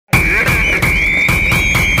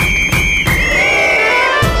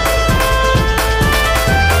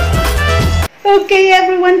Okay,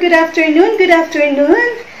 everyone, good afternoon. Good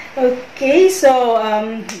afternoon. Okay, so,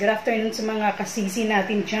 good afternoon sa mga kasisi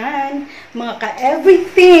natin dyan, mga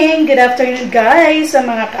ka-everything. Good afternoon, guys. Sa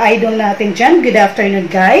mga ka-idol natin dyan, good afternoon,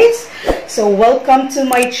 guys. So, welcome to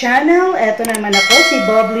my channel. Eto naman ako, si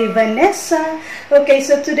Bubbly Vanessa. Okay,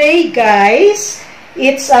 so today, guys,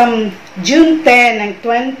 it's June 10 ng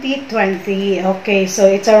 2020. Okay, so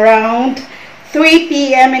it's around 3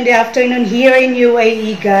 p.m. in the afternoon here in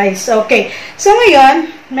UAE, guys. Okay, so ngayon,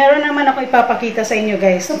 meron naman ako ipapakita sa inyo,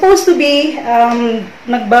 guys. Supposed to be,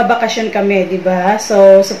 nagbabakasyon kami, di ba?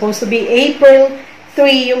 So, supposed to be April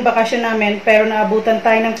 3 yung bakasyon namin, pero naabutan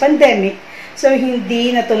tayo ng pandemic. So,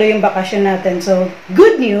 hindi natuloy yung bakasyon natin. So,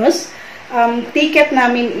 good news, ticket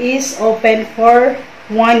namin is open for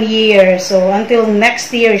 1 year. So, until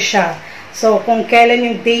next year siya. So, kung kailan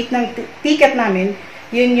yung date ng ticket namin,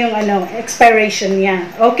 yun yung expiration niya.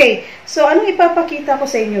 Okay, so anong ipapakita ko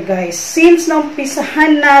sa inyo, guys? Since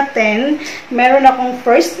naumpisahan natin, meron akong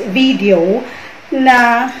first video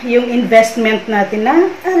na yung investment natin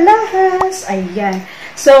na alahas. Ayan.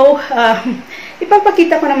 So,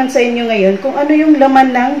 ipapakita ko naman sa inyo ngayon kung ano yung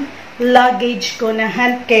laman ng luggage ko na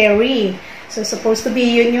hand carry. So, supposed to be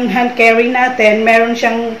yun yung hand carry natin. Meron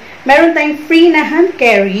tayong free na hand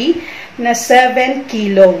carry na 7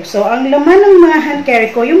 kilo. So, ang laman ng mga hand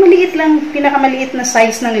carry ko, yung maliit lang, pinakamaliit na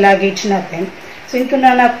size ng luggage natin. So, yun ko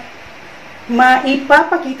na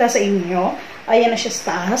maipapakita sa inyo. Ayan na siya sa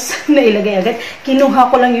taas. Nailagay agad.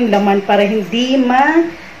 Kinuha ko lang yung laman para hindi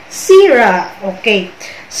masira. Okay.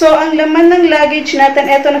 So, ang laman ng luggage natin,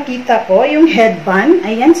 eto nakita ko, yung headband.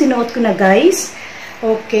 Ayan, sinuot ko na, guys.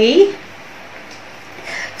 Okay.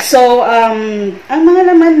 So, ang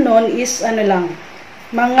mga laman nun is,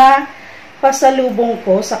 mga pasalubong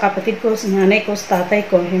ko sa kapatid ko, sa nanay ko, sa tatay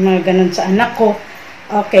ko, yung mga ganun sa anak ko.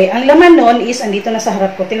 Okay, ang laman nun is, andito na sa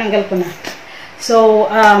harap ko, tinanggal ko na. So,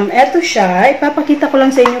 eto siya, ipapakita ko lang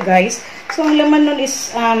sa inyo, guys. So, ang laman nun is,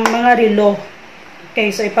 mga relo. Okay,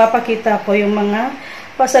 so ipapakita ko yung mga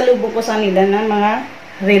pasalubong ko sa nila na mga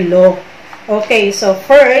relo. Okay, so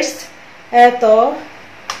first, eto.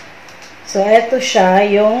 So, eto siya,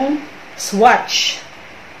 yung swatch.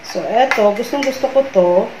 So, eto, gustong-gusto ko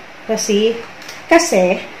to kasi it's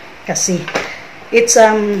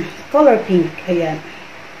color pink. Ayan.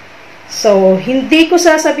 So, hindi ko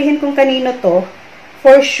sasabihin kung kanino to.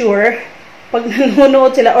 For sure, pag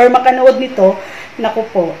nanonood sila or makanood nito, naku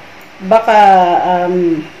po, baka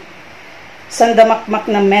sandamakmak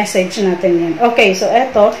na message natin yan. Okay, so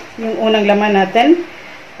eto, yung unang laman natin.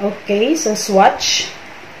 Okay, so swatch.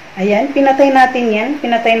 Ayan, pinatay natin yan.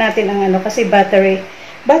 Pinatay natin ang kasi battery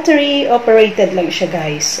operated lang siya,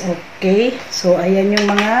 guys. Okay, so ayan yung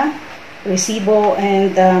mga resibo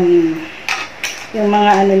and yung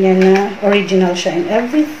mga niya na original siya and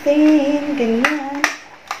everything, ganyan.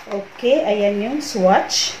 Okay, ayan yung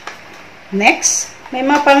swatch. Next, may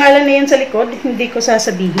mga pangalan na yan sa likod, hindi ko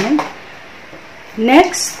sasabihin.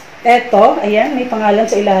 Next, eto, ayan, may pangalan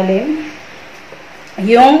sa ilalim.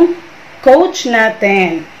 Yung coach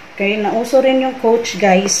natin. Okay, nauso rin yung coach,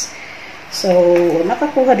 guys. So,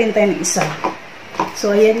 nakakuha din tayo ng isa.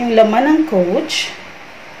 So, ayan yung laman ng coach,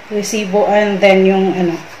 resibo, and then yung,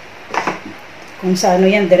 kung sa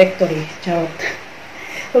yan, directory. Charot.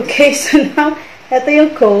 Okay, so now, ito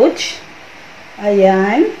yung coach.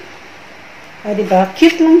 Ayan. Diba?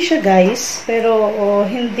 Cute lang siya, guys. Pero,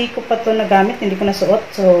 hindi ko pa to nagamit, hindi ko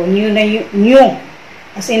nasuot. So, new.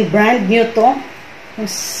 As in, brand new to. Kung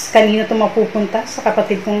kanino to mapupunta, sa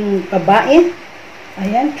kapatid kong babae.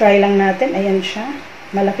 Ayan, try lang natin. Ayan siya.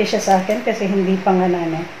 Malaki siya sa akin kasi hindi pa nga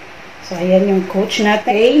na. So, ayan yung coach natin.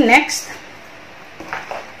 Okay, next.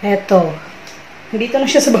 Eto. Dito na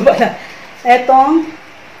siya sa baba na. Etong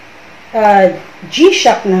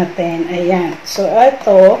G-Shock natin. Ayan. So,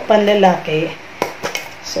 eto, panlalaki.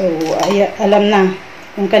 So, ayan, alam na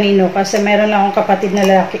kung kanino. Kasi meron lang akong kapatid na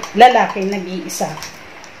lalaki nag-iisa.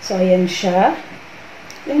 So, ayan siya.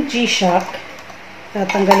 Yung G-Shock.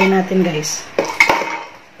 Tatanggalin natin, guys,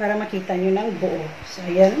 para makita nyo ng buo. So,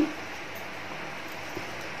 ayan.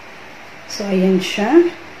 So, ayan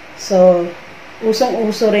siya. So,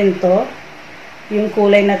 usong-uso rin to. Yung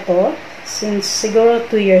kulay na to. Since siguro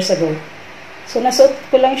 2 years ago. So, nasuot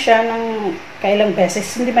ko lang siya ng kailang beses.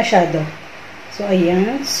 Hindi masyado. So,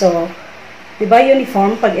 ayan. So, diba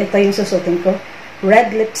uniform pag ito yung susutin ko?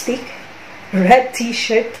 Red lipstick, red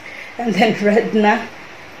t-shirt, and then red na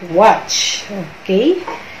watch. Okay.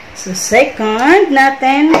 So, second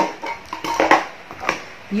natin,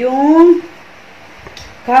 yung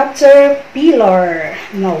Caterpillar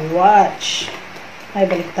na watch. Ay,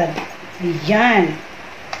 baliktad. Ayan.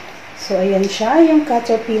 So, ayan siya, yung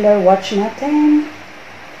Caterpillar watch natin.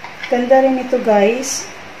 Ganda rin ito, guys.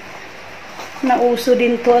 Nauso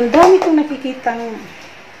din to. Ang dami kong nakikitang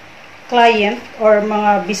client or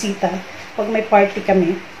mga bisita pag may party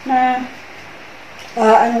kami na,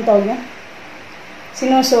 anong tawag niya?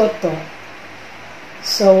 Sinusuot to.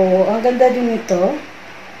 So, ang ganda din ito.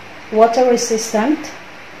 Water resistant.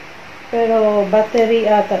 Pero, battery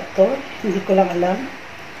ata to. Hindi ko lang alam.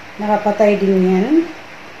 Nakapatay din yan.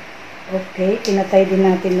 Okay, pinatay din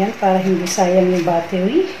natin yan para hindi sayang yung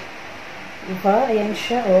battery. Diba? Ayan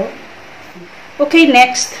siya, oh. Okay,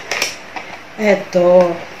 next.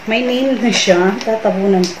 Eto. May name na siya.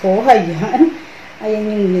 Tatabunan ko. Ayan.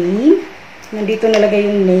 Ayan yung name. Nandito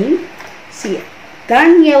nalagay yung name. Si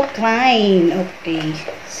Daniel Klein. Okay.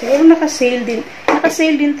 Siguro naka-sale din.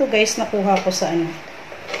 Naka-sale din to, guys. Nakuha ko sa ano.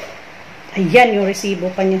 Ayan yung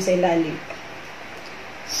resibo pa niya sa ilalim.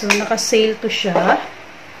 So, naka-sale to siya.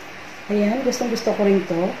 Ayan, gustong-gusto ko rin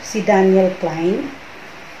to. Si Daniel Klein.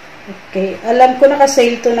 Okay. Alam ko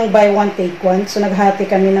naka-sale to ng buy one, take one. So, naghati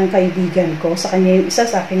kami ng kaibigan ko. Sa kanya yung isa,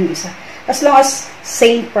 sa akin yung isa. As long as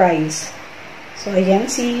same price. So, ayan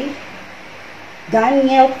si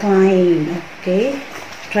Daniel Klein. Okay.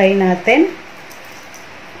 Try natin.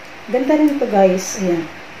 Ganda rin to, guys. Ayan.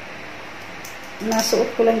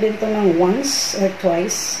 Nasuot ko lang din to ng once or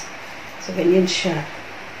twice. So, ganyan siya.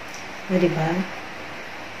 O, diba?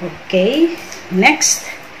 Okay. Next.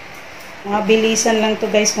 Mabilisan lang to,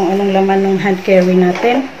 guys, kung anong laman ng hand carry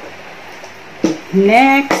natin.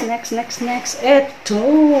 Next. Eto,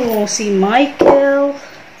 si Michael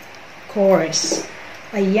KORS.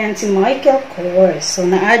 Ayan, si Michael KORS. So,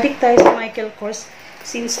 na-addict tayo sa Michael KORS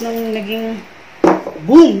since nung naging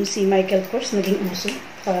boom si Michael KORS, naging uso.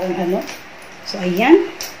 Parang ano. So, ayan.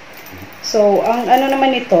 So, ang ano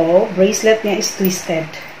naman ito, bracelet niya is twisted.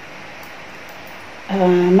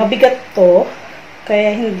 Mabigat to,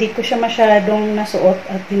 kaya hindi ko siya masyadong nasuot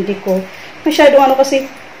at hindi ko masyadong ano kasi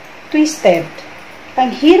twisted.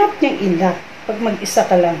 Ang hirap niyang ilak pag mag-isa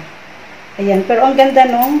ka lang. Ayan, pero ang ganda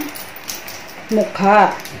nung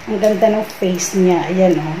mukha. Ang ganda ng face niya.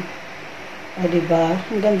 Ayan, oh. O, diba?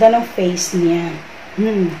 Ang ganda ng face niya.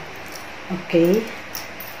 Okay.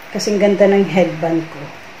 Kasi ang ganda ng headband ko.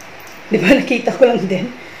 Diba, nakita ko lang din.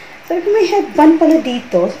 Sabi ko, may headband pala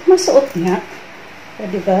dito. Masuot nga. O,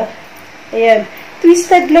 diba? Ayan.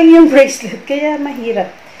 Twisted lang yung bracelet. Kaya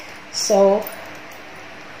mahirap. So,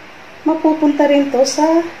 mapupunta rin to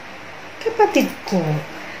sa kapatid ko.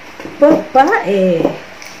 Babae.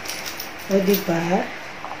 O, diba?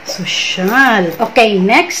 Social. Okay,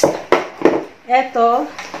 next. Eto.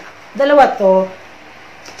 Dalawa to.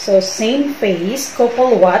 So, same face.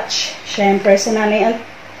 Couple watch. Siyempre, sa nanay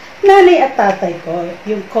at tatay ko.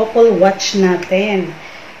 Yung couple watch natin.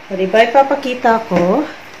 O, diba? Ipapakita ko.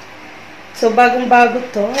 So, bagong-bago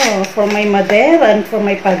to. For my mother and for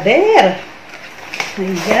my father.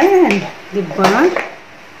 Ayan. Diba?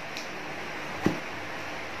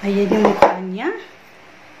 Ayan yung mukha niya.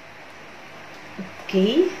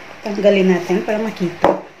 Okay. Tanggalin natin para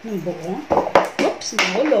makita ng buo. Oops,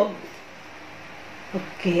 nahulog.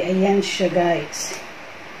 Okay. Ayan siya, guys.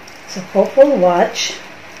 So, couple watch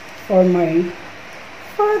for my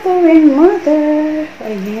father and mother.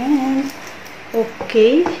 Ayan.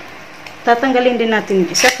 Okay. Tatanggalin din natin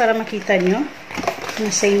yung isa para makita nyo na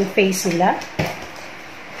same face sila.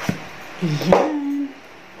 Ayan.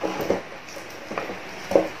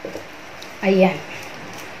 Ayan.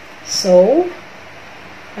 So,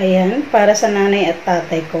 ayan. Para sa nanay at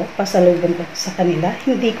tatay ko, pasalubong ko sa kanila.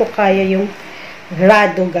 Hindi ko kaya yung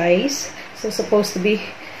rado, guys. So, supposed to be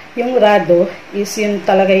yung rado is yun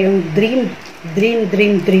talaga yung dream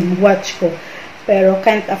watch ko. Pero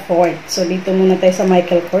can't afford. So, dito muna tayo sa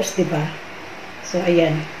Michael KORS, diba? So,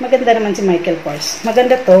 ayan. Maganda naman si Michael KORS.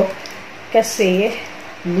 Maganda to kasi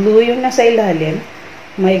blue yung nasa ilalim.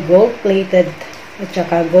 May gold-plated at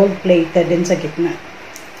saka gold-plated din sa gitna.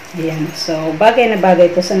 Ayan. So, bagay na bagay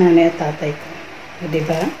to sa nanay at tatay ko.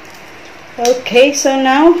 Diba? Okay. So,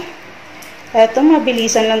 now, eto,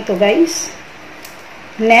 mabilisan lang to, guys.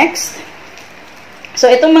 Next. So,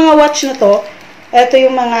 itong mga watch na to, eto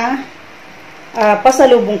yung mga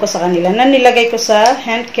pasalubong ko sa kanila na nilagay ko sa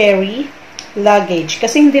hand carry luggage.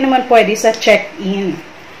 Kasi hindi naman pwede sa check-in.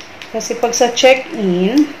 Kasi pag sa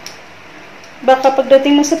check-in, baka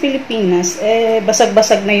pagdating mo sa Pilipinas,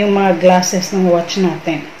 basag-basag na yung mga glasses ng watch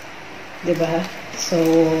natin. Diba? So,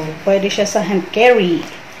 pwede siya sa hand carry.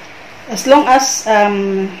 As long as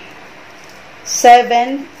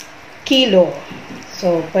 7 kilo.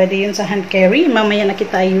 So, pwede yun sa hand carry. Mamaya na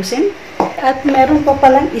kita ayusin. At meron pa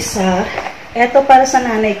palang isa. Ito para sa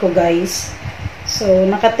nanay ko, guys. So,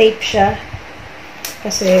 naka-tape siya.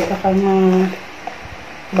 Kasi baka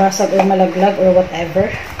mabasag or malaglag or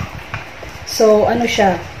whatever. So, ano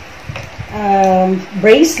siya?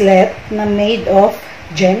 Bracelet na made of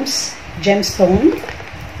gemstone.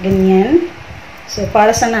 Ganyan. So,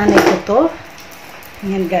 para sa nanay ko to.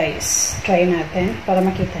 Yan guys. Try natin para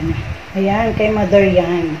makita nyo. Ayan, kay mother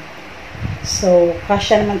yan. So,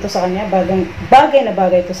 kasya naman to sa kanya. Bagay na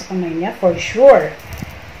bagay to sa kamay niya. For sure.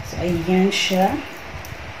 So, ayan siya.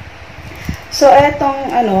 So,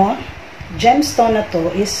 etong gemstone na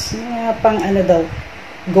to is pang daw,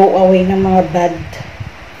 go away ng mga bad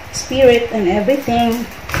spirit and everything.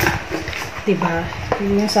 Diba?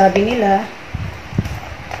 Yun yung sabi nila.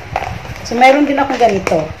 So, meron din akong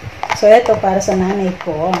ganito. So, eto para sa nanay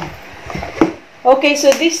ko. Okay, so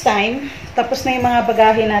this time, tapos na yung mga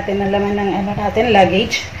bagahe natin, na laman ng natin,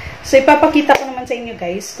 luggage. So, ipapakita ko naman sa inyo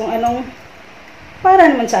guys, kung anong, para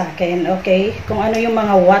naman sa akin, okay? Kung ano yung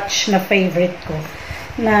mga watch na favorite ko,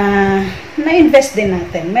 na invest din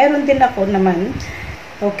natin. Meron din ako naman,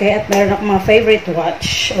 okay? At meron ako mga favorite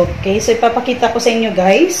watch, okay? So, ipapakita ko sa inyo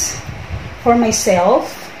guys, for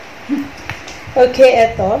myself. Okay,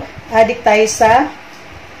 eto. Addict tayo sa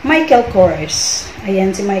KORS.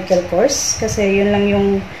 Ayan si KORS. Kasi yun lang yung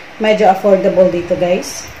medyo affordable dito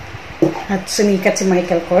guys. At sumikat si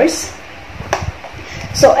KORS.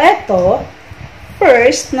 So, eto.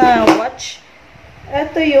 First na watch.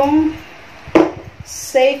 Eto yung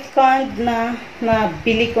second na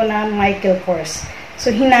bili ko na KORS. So,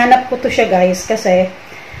 hinanap ko to siya guys. Kasi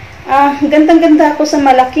gandang-ganda ako sa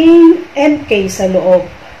malaking MK sa loob.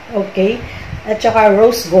 Okay? At saka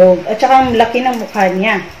rose gold. At saka ang laki ng mukha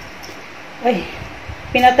niya. Ay,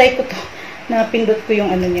 pinatay ko to. Napindot ko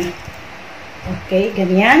yung niya. Okay,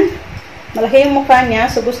 ganyan. Malaki yung mukha niya.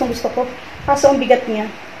 So, gustong-gusto ko. Kaso, ang bigat niya.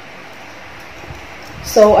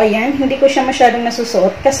 So, ayan. Hindi ko siya masyadong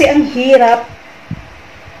nasusuot. Kasi ang hirap.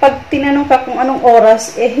 Pag tinanong ka kung anong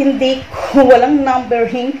oras, hindi ko, walang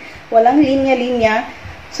numbering, walang linya-linya.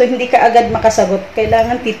 So, hindi ka agad makasagot.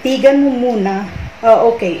 Kailangan titigan mo muna.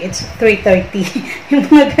 Okay, it's 3:30. Yung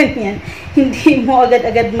mga ganyan. Hindi mo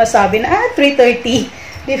agad-agad masabi na, 3:30.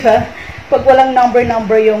 Di ba? Pag walang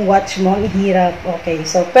number yung watch mo, ang hirap. Okay,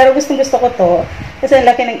 so, pero gustong-gusto ko to. Kasi ang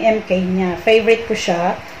laki ng MK niya. Favorite ko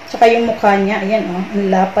siya. Tsaka yung mukha niya, ayan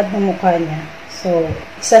ang lapad ng mukha niya. So,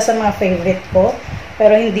 isa sa mga favorite ko.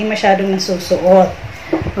 Pero hindi masyadong nasusuot.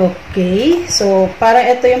 Okay, so para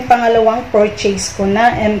ito yung pangalawang purchase ko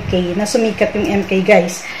na MK, na sumikat yung MK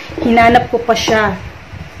guys. Hinanap ko pa siya.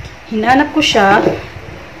 Hinanap ko siya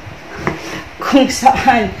kung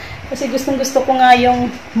saan. Kasi gustong-gusto ko nga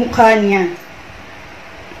yung mukha niya.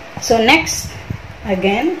 So next,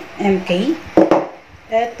 again, MK.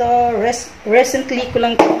 Ito, recently ko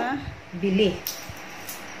lang ito na bili.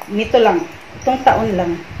 Nito lang. Itong taon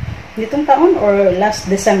lang. Nitong taon or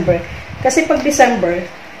last December. Kasi pag December,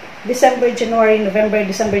 January, November,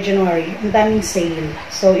 December, January, ang daming sale.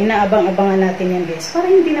 So, inaabang-abangan natin yan guys. Para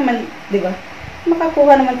hindi naman, di ba,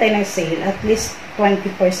 makakuha naman tayo ng sale. At least 20%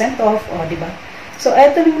 off, di ba? So,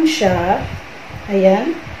 eto naman siya.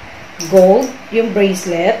 Ayan. Gold, yung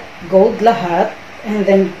bracelet. Gold lahat. And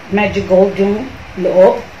then, medyo gold yung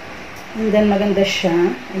loob. And then, maganda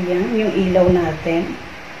siya. Ayan, yung ilaw natin.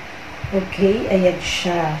 Okay, ayan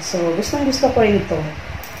siya. So, gustong-gusto ko rin to.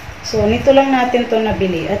 So, nito lang natin to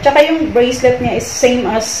nabili. At saka yung bracelet niya is same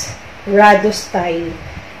as Rado style.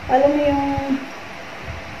 Alam mo yung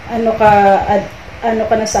ano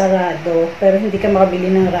ka na sa Rado, pero hindi ka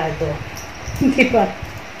makabili ng Rado. Hindi ba?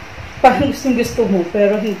 Parang gusto mo,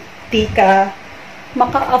 pero hindi ka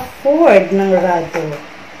maka-afford ng Rado.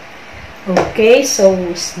 Okay, so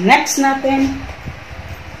next natin.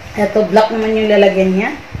 Ito, black naman yung lalagyan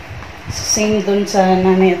niya. So, same dun sa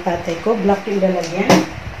nanay at tatay ko. Black yung lalagyan.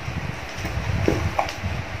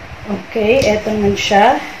 Okay, eto naman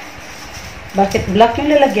siya. Bakit black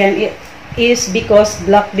yung lalagyan? It is because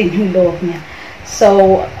black din yung loob niya.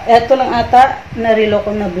 So, eto lang ata, narilo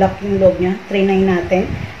ko na black yung loob niya. 3.9 natin.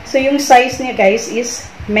 So, yung size niya guys is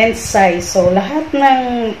men's size. So, lahat ng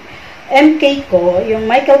MK ko, yung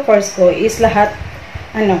KORS ko, is lahat,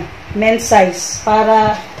 men's size.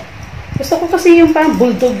 Para, gusto ko kasi yung parang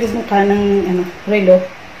bulldog yung mukha ng, relo.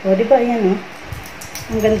 O, diba, yan,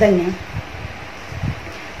 ang ganda niya.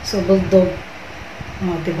 So, bulldog.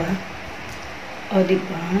 O, diba? O,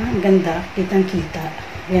 diba? Ang ganda. Kitang-kita.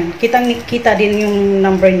 Yan. Kitang-kita din yung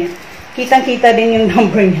number niya. Kitang-kita din yung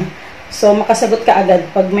number niya. So, makasagot ka agad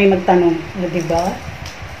pag may magtanong. O, diba?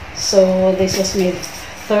 So, this was my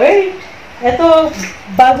third. Ito,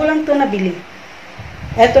 bago lang to nabili.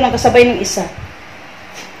 Ito lang kasabay ng isa.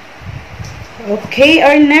 Okay,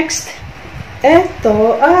 our next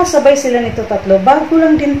eto, sabay sila nito tatlo. Bago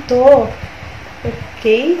lang din to.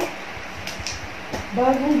 Okay.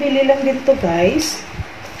 Bagong bili lang din to, guys.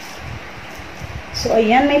 So,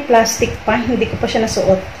 ayan, may plastic pa. Hindi ko pa siya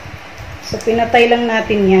nasuot. So, pinatay lang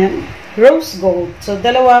natin yan. Rose gold. So,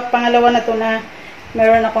 pangalawa na to na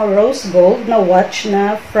meron akong rose gold na watch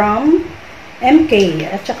na from MK.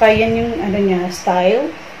 At saka yan yung ano niya,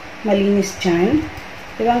 style. Malinis dyan.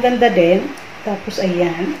 Diba, ang ganda din. Tapos,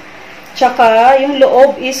 ayan. Tsaka, yung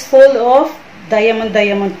loob is full of diamond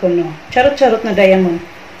ko, no. Charot-charot na diamond.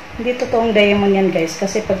 Hindi totoong diamond yan, guys.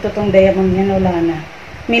 Kasi pag totoong diamond yan, wala na.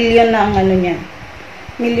 Million na ang ano yan.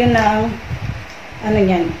 Million na ang ano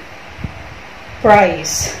yan.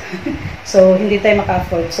 Price. So, hindi tayo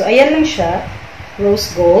maka-afford. So, ayan lang siya.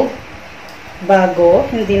 Rose gold. Bago.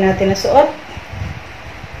 Hindi natin nasuot.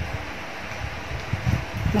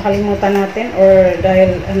 Nakalimutan natin or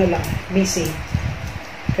dahil ano lang, busy.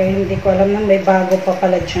 Kaya hindi ko alam na may bago pa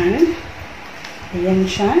pala dyan. Ayan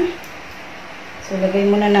siya. So, lagay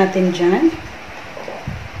muna natin dyan.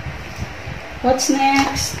 What's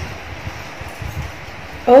next?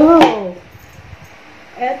 Oh!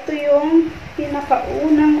 Ito yung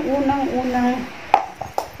pinakauna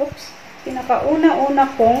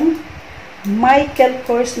kong Michael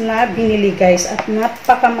Kors na binili, guys. At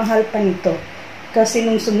napakamahal pa nito. Kasi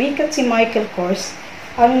nung sumikat si Michael Kors,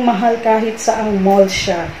 ang mahal kahit sa ang mall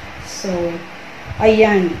siya. So,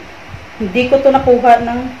 ayan. Hindi ko to nakuha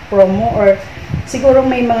ng promo or siguro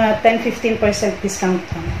may mga 10-15% discount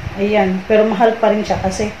lang. Ayan. Pero mahal pa rin siya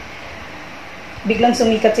kasi biglang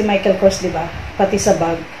sumikat si Michael Kors, diba? Pati sa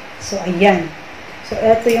bag. So, ayan. So,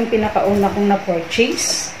 ito yung pinakauna kong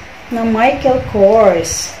na-purchase na Michael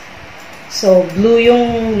Kors. So, blue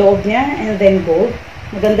yung loob niya and then gold.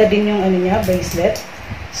 Maganda din yung ano niya, bracelet.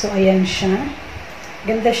 So, ayan siya.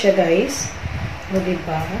 Ganda siya, guys. O,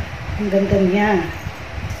 diba? Ang ganda niya.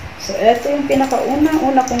 So, ito yung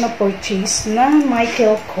pinakauna kong na-purchase na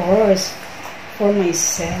Michael Kors for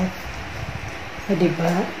myself. O,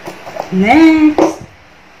 diba? Next!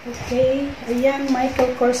 Okay. Ayan,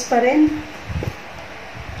 Michael Kors pa rin.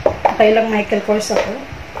 Okay lang Michael Kors ako.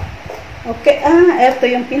 Okay. Ito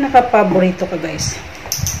yung pinaka-paborito ko, guys.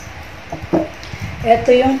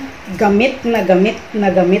 Ito yung gamit na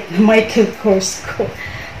Michael Kors ko.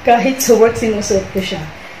 Kahit sa work, sinusuot ko siya.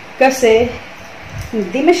 Kasi,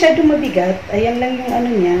 hindi masyadong mabigat. Ayan lang yung ano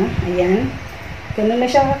niya. Ayan. Ganun na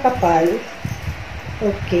siya kakapal.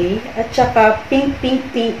 Okay. At saka, pink.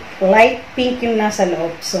 Light pink yung nasa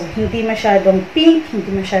loob. So, hindi masyadong pink.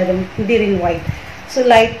 Hindi rin white. So,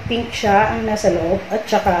 light pink siya ang nasa loob. At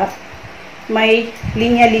saka, may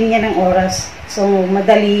linya-linya ng oras. So,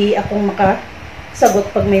 madali akong makasagot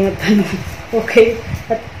pag may magtanong. Okay?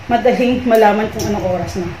 At madaling malaman kung anong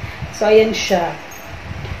oras na. So, ayan siya.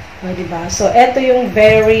 O, diba? So, eto yung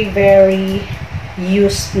very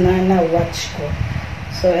used na watch ko.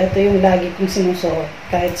 So, ito yung lagi kong sinusuot.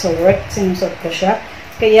 Kahit sa work, sinusuot ko siya.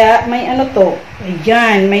 Kaya, may ano to.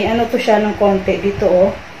 Ayan, may ano to siya ng konti. Dito,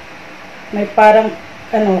 oh. May parang,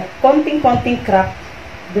 konting crack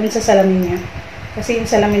dun sa salamin niya. Kasi yung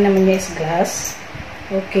salamin naman niya is glass.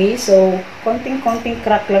 Okay, so, konting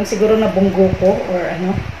crack lang. Siguro na bunggo ko or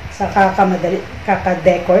sa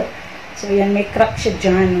kaka-decor. So, ayan, may crack siya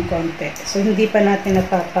dyan ng konti. So, hindi pa natin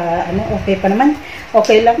okay pa naman.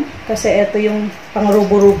 Okay lang. Kasi ito yung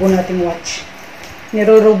pang-rubo-rubo nating watch.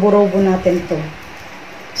 Nirurubo-rubo natin to.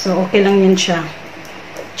 So, okay lang yan siya.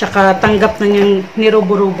 Tsaka, tanggap na niyang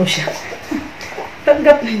nirubo-rubo siya.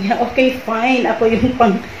 Tanggap na niya. Okay, fine. Ako yung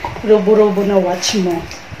pang-rubo-rubo na watch mo.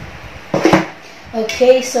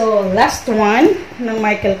 Okay, so, last one ng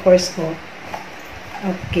Michael Kors ko.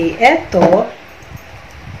 Okay, eto.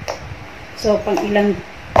 So, pang ilang,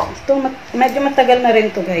 ito, medyo matagal na rin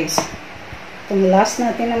to, guys. Itong last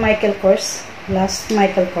natin na Michael Kors. Last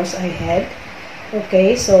Michael Kors I had.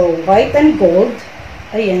 Okay, so, white and gold.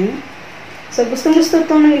 Ayan. So, gustong-gusto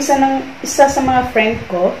ito ng isa sa mga friend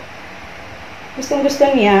ko.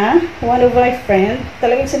 Gustong-gusto niya, one of my friend,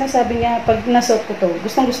 talagang sinasabi niya, pag nasuot ko to,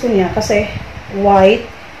 gustong-gusto niya kasi white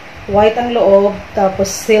ang loob, tapos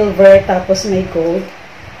silver, tapos may gold.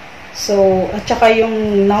 So, at saka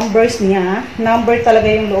yung numbers niya, number talaga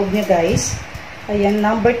yung loob niya, guys. Ayan,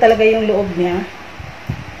 number talaga yung loob niya.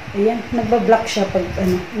 Ayan, nagbablock siya pag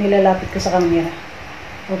nilalapit ko sa camera.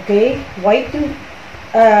 Okay, white yung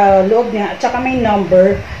loob niya, at saka may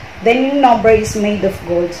number. Then, yung number is made of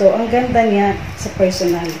gold. So, ang ganda niya sa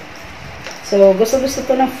personal. So, gusto-gusto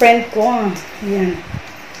to ng friend ko. Ayan.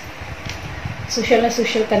 Social na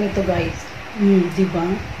social ka nito, guys. Diba?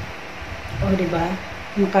 O, diba?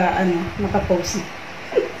 Maka-post.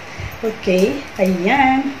 Okay.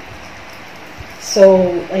 Ayan. So,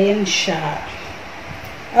 ayan siya.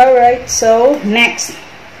 Alright, so, next.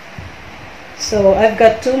 So, I've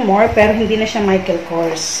got 2 more, pero hindi na siya Michael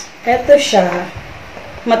Kors. Ito siya.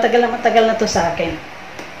 Matagal na to sa akin.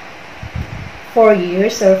 4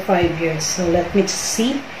 years or 5 years. So, let me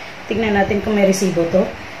see. Tignan natin kung may resibo to.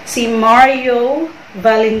 Si Mario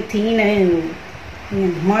Valentino.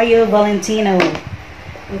 Ayan, Mario Valentino.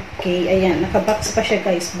 Okay, ayan. Naka-box pa siya,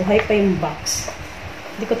 guys. Buhay pa yung box.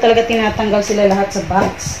 Hindi ko talaga tinatanggal sila lahat sa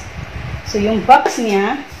box. So, yung box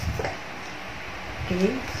niya.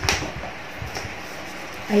 Okay.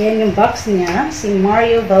 Ayan yung box niya. Si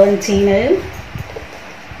Mario Valentino.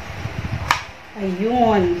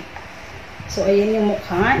 Ayun. So, ayan yung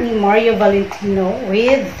mukha ni Mario Valentino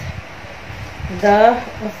with the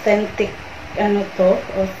authentic,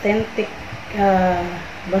 authentic,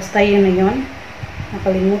 basta yun na yun.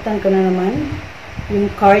 Nakalimutan ko na naman. Yung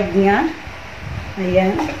card niya.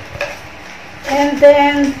 Ayan. And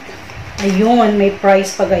then, ayun, may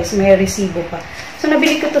price pa, guys. May resibo pa. So,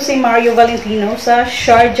 nabili ko to si Mario Valentino sa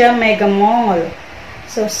Sharjah Mega Mall.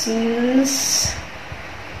 So, since,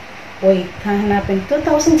 wait, hanapin,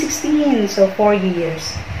 2016. So, 4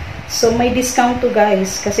 years. So, may discount to,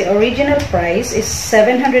 guys. Kasi original price is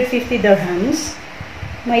 750 dirhams.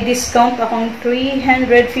 May discount akong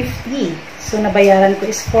 350. So, nabayaran ko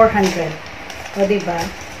is 400. O, diba?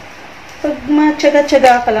 Pag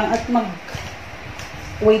matyaga-tyaga ka lang at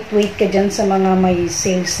wait ka dyan sa mga may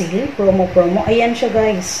sale, promo. Ayan siya,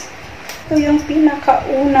 guys. Ito yung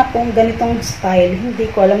pinakauna kong ganitong style. Hindi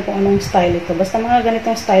ko alam kung anong style ito. Basta mga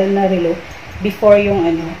ganitong style na relo before yung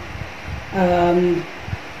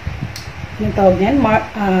yung tawag niyan,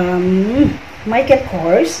 Michael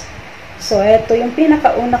Kors. So, ito yung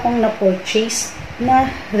pinakauna kong na-purchase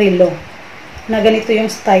na relo. Na ganito yung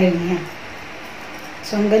style niya.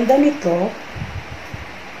 So, ang ganda nito.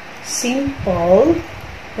 Simple.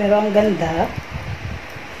 Pero ang ganda.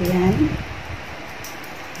 Ayan.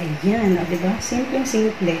 Ayan. O, diba?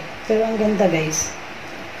 Simpleng-simple. Pero ang ganda, guys.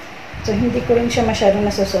 So, hindi ko rin siya masyadong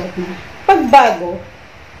nasusuot na. Pag bago,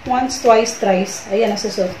 once, twice, thrice, ayan,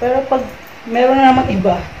 nasusuot. Pero pag meron na namang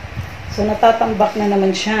iba, so, natatambak na naman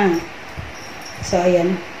siya. So,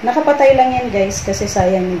 ayan. Nakapatay lang yan, guys, kasi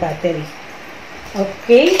sayang yung battery.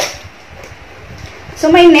 Okay. So,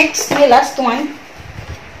 my last one.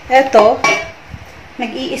 Ito,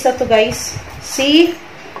 nag-iisa to, guys. Si,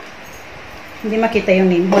 hindi makita yung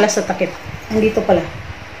name. Wala sa takip. Nandito pala.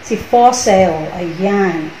 Si Faisal.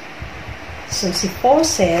 Ayan. So, si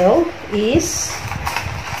Faisal is,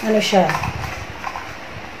 ano siya?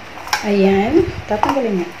 Ayan.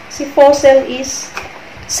 Tatanggalin niya. Si Faisal is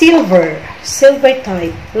silver. Silver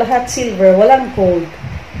type. Lahat silver. Walang gold.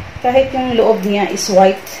 Kahit yung loob niya is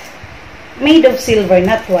white. Made of silver,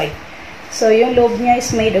 not white. So, yung loob niya is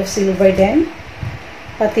made of silver din.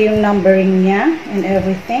 Pati yung numbering niya and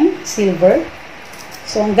everything, silver.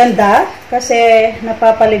 So, ang ganda kasi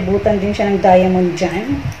napapalibutan din siya ng diamond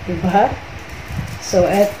dyan. Diba? So,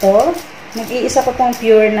 eto. Nag-iisa ko pong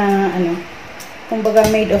pure na, kumbaga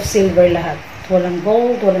made of silver lahat. Walang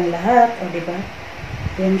gold, walang lahat. O, diba?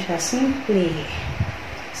 Yan siya. Simple.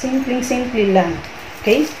 Simpleng-simple lang.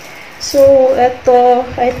 Okay? So, eto.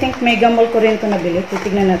 I think Mega Mall ko rin ito nabili.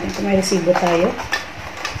 Titignan natin kung may resibo tayo.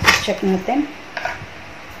 Check natin.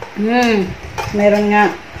 Meron nga.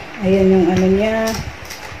 Ayan yung niya.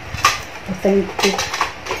 Authentic.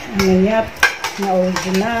 Niya. Na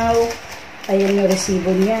original. Ayan yung resibo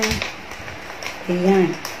niya. Ayan.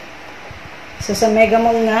 So, sa Mega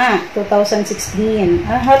Mall nga. 2016.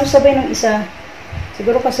 Halos sabay nung isa.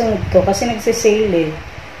 Siguro kasunod ko. Kasi nagsisale eh.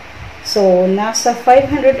 So, nasa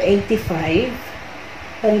 585.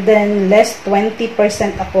 And then, less 20%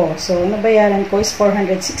 ako. So, nabayaran ko is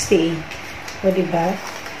 468. O, diba?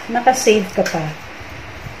 Naka-save ka pa.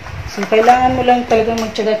 So, kailangan mo lang talagang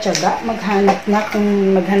magtyaga-tyaga,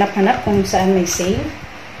 maghanap-hanap kung saan may save.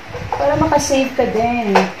 Para makasave ka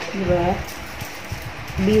din. Diba?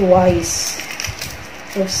 Be wise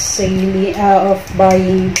of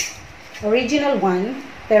buying original one,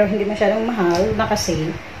 pero hindi masyadong mahal, naka-save.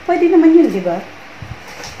 Pwede naman yun, diba?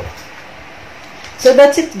 So,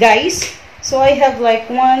 that's it, guys. So, I have like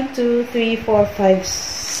 1, 2, 3, 4, 5,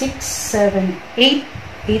 6, 7, 8.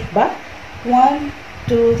 8 ba? 1,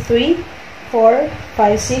 2, 3, 4,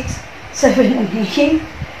 5, 6, 7, and 8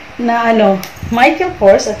 na Michael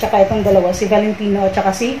Kors at saka itong dalawa, si Valentino at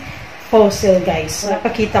saka si Faisal, guys.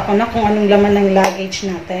 Napakita ko na kung anong laman ng luggage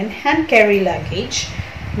natin. Hand carry luggage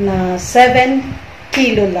na 7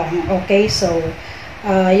 kilo lang. Okay, so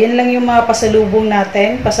yun lang yung mga pasalubong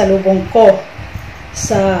natin, pasalubong ko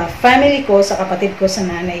sa family ko, sa kapatid ko, sa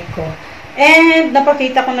nanay ko. And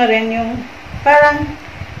napakita ko na rin yung parang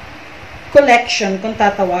collection kung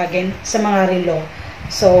tatawagin sa mga relo.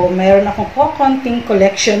 So, mayroon akong konting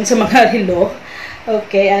collection sa mga relo.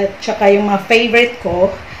 Okay, at saka yung mga favorite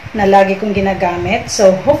ko na lagi kong ginagamit.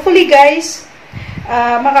 So, hopefully guys,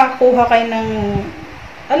 makakuha kayo ng,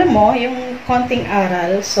 alam mo, yung konting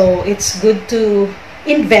aral. So, it's good to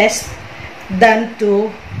invest than to,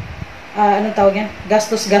 anong tawag yan?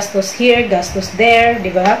 Gastos-gastos here, gastos there,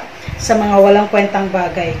 di ba? Sa mga walang kwentang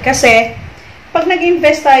bagay. Kasi, pag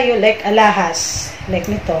nag-invest tayo, like alahas, like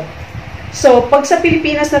nito. So, pag sa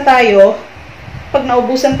Pilipinas na tayo, pag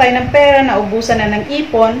naubusan tayo ng pera, naubusan na ng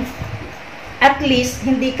ipon, at least,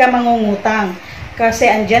 hindi ka mangungutang. Kasi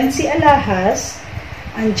andyan si alahas,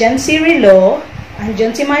 andyan si relo,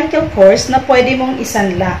 andyan si Michael KORS na pwede mong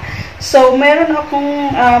isanla. So, meron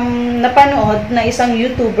akong napanood na isang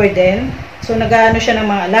YouTuber din. So, nag-ano siya ng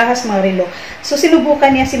mga alahas, mga relo. So,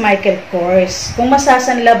 sinubukan niya si Michael KORS kung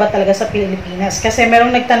masasanla ba talaga sa Pilipinas. Kasi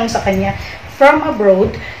merong nagtanong sa kanya from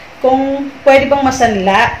abroad kung pwede bang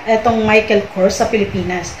masanla itong Michael KORS sa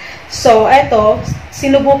Pilipinas. So, eto,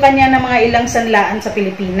 sinubukan niya ng mga ilang sanlaan sa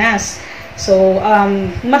Pilipinas. So,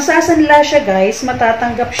 masasanla siya guys,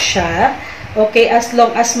 matatanggap siya. Okay, as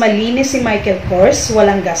long as malinis si Michael KORS,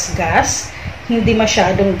 walang gas-gas, hindi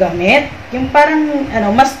masyadong gamit. Yung parang,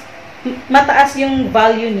 mas mataas yung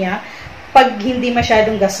value niya pag hindi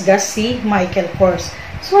masyadong gas-gas si Michael KORS.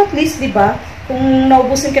 So, at least, di ba, kung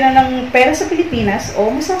naubusin ka na ng pera sa Pilipinas,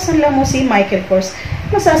 masasanla mo si Michael KORS,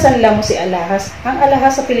 masasanla mo si alahas. Ang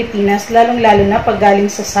alahas sa Pilipinas, lalong-lalo na pag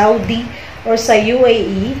galing sa Saudi or sa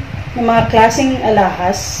UAE, ng mga klaseng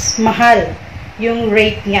alahas, mahal yung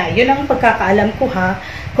rate niya. Yun ang pagkakaalam ko ha.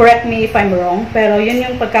 Correct me if I'm wrong, pero yun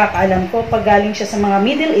yung pagkakaalam ko. Pag galing siya sa mga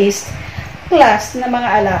Middle East, class na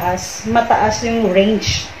mga alahas, mataas yung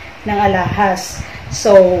range ng alahas.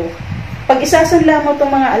 So, pag isasanla mo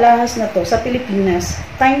itong mga alahas na to sa Pilipinas,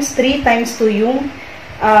 times 3, times 2 yung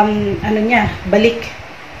balik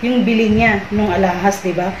yung bili niya ng alahas,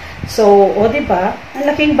 di ba? So, di ba? Ang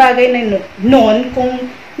laking bagay na noon kung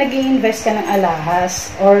nag-i-invest ka ng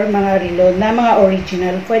alahas or mga relo na mga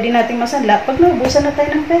original, pwede nating masanla pag naubusan na tayo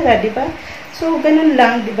ng pera, di ba? So, ganun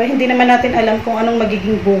lang, di ba? Hindi naman natin alam kung anong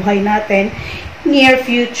magiging buhay natin near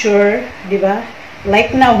future, di ba?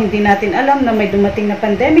 Like now, hindi natin alam na may dumating na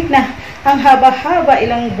pandemic na ang haba-haba,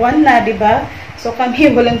 ilang buwan na, di ba? So, kami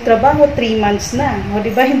walang trabaho, 3 months na. O, di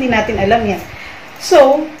ba? Hindi natin alam yan.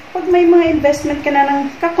 So, pag may mga investment ka na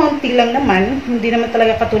ng kakonti lang naman, hindi naman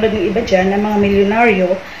talaga katulad ng iba dyan, ng mga milyonaryo.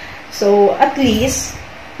 So, at least,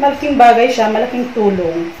 malaking bagay siya, malaking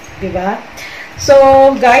tulong, di ba? So,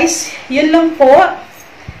 guys, yun lang po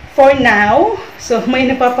for now. So, may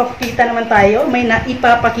napapakita naman tayo, may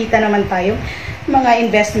naipapakita naman tayo mga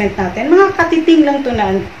investment natin. Mga katiting lang to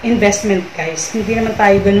na investment, guys. Hindi naman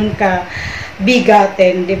tayo ganun ka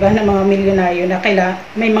bigatin, di ba, ng mga milyonaryo na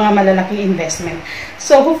may mga malalaking investment.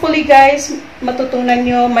 So, hopefully, guys, matutunan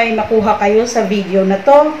nyo, may makuha kayo sa video na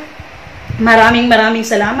to. Maraming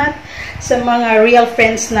salamat sa mga real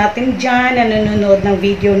friends natin dyan na nanonood ng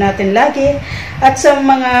video natin lagi. At sa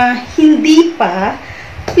mga hindi pa,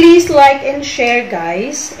 please like and share,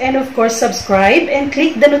 guys. And of course, subscribe and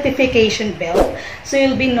click the notification bell so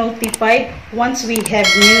you'll be notified once we have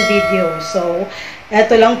new videos. So,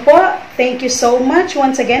 eto lang po. Thank you so much.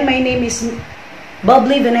 Once again, my name is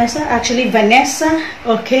Bubbly Vanessa. Actually, Vanessa.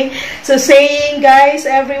 Okay? So, saying, guys,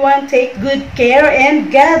 everyone, take good care and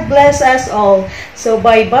God bless us all. So,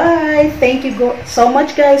 bye-bye. Thank you so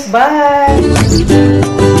much, guys. Bye!